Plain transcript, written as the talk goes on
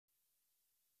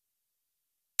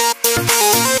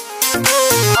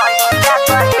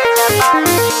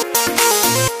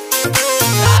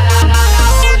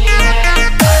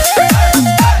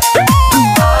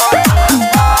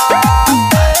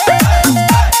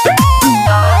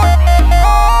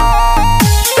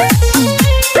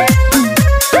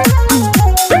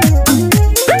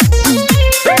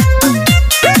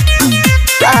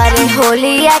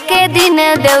होलिया के दिन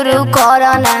देवरू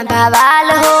कोरोना बवाल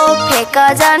हो, फेक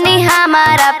जनी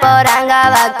हमारा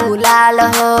परांगावा गुलाल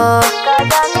हो।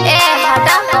 ए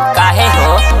हटा काहे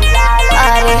हो?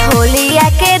 अरे होलिया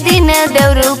के दिन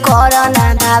देवरू कोरोना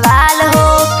बवाल हो,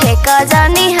 फेक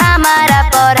जनी हमारा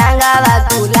परांगावा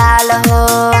गुलाल हो।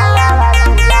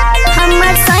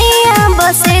 हमर सैया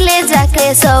बसेले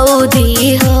जाके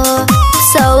सऊदी हो,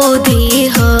 सऊदी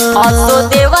हो। असो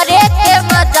देवरे के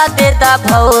मजा देता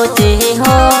भौजी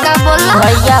हो,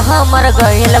 भैया हमर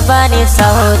गइल बानी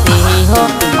सऊदी हो।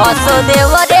 असो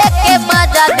देवरे के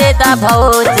मजा देता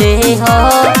भौजी हो,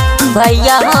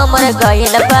 भैया हमर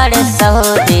गइल बानी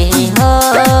सऊदी हो।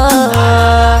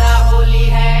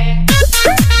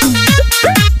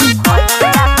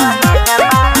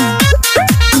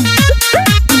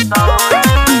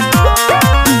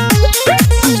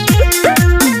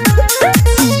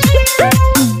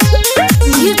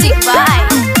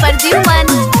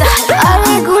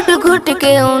 घुट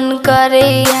के उनकर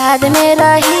याद में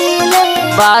रहिले,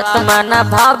 बात माना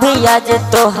भाभी आज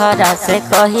तोहरा से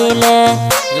कहिले।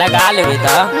 लगा लेबे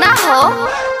त ना हो।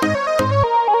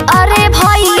 अरे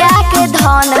भैया के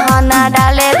धन हना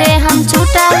डाले रे हम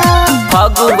छूटा हो,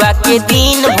 फगुआ के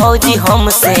दिन भौजी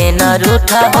हमसे न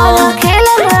रूठा हो। खेल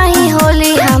रही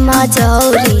होली हम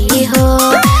जौरी हो,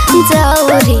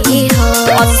 जौरी हो।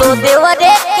 असो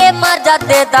देवरे के मजा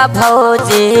देता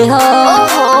भौजी हो,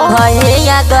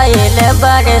 भैया गइल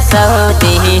बड़े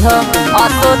सऊदी हो।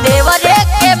 असो देवरे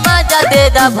के मजा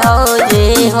देता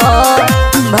भौजी हो,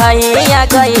 भैया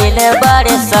गइल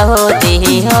बड़े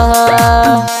सऊदी हो।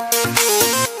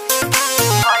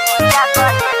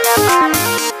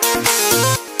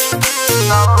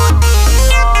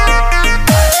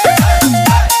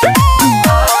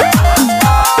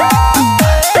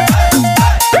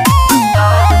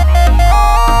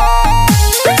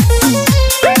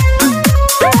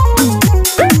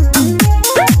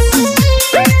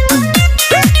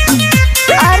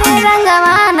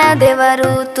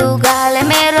 देवरू तू गाल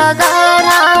में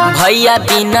रगड़ा, भैया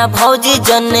बिना भौजी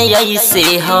जन ऐसे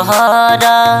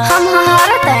हहारा। हम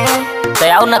हहारत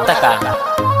तयाव न तका।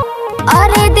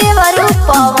 अरे देवरू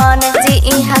पवन जी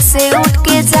यहाँ से उठ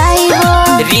के जाई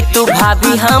हो, ऋतु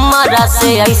भाभी हमारा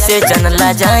से ऐसे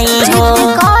जनला जाई हो।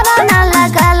 कोरोना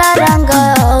लगल रंग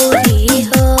औरी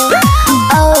हो,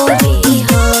 औरी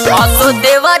हो। असो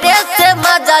देवरे से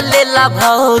मजा लेला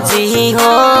भौजी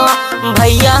हो,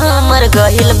 भैया हमर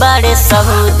गइल बाड़े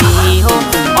सऊदी हो।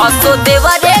 असो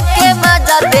देवरे के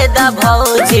मजा देदा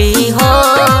भौजी हो,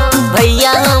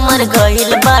 भैया हमर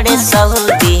गइल बाड़े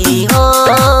सऊदी।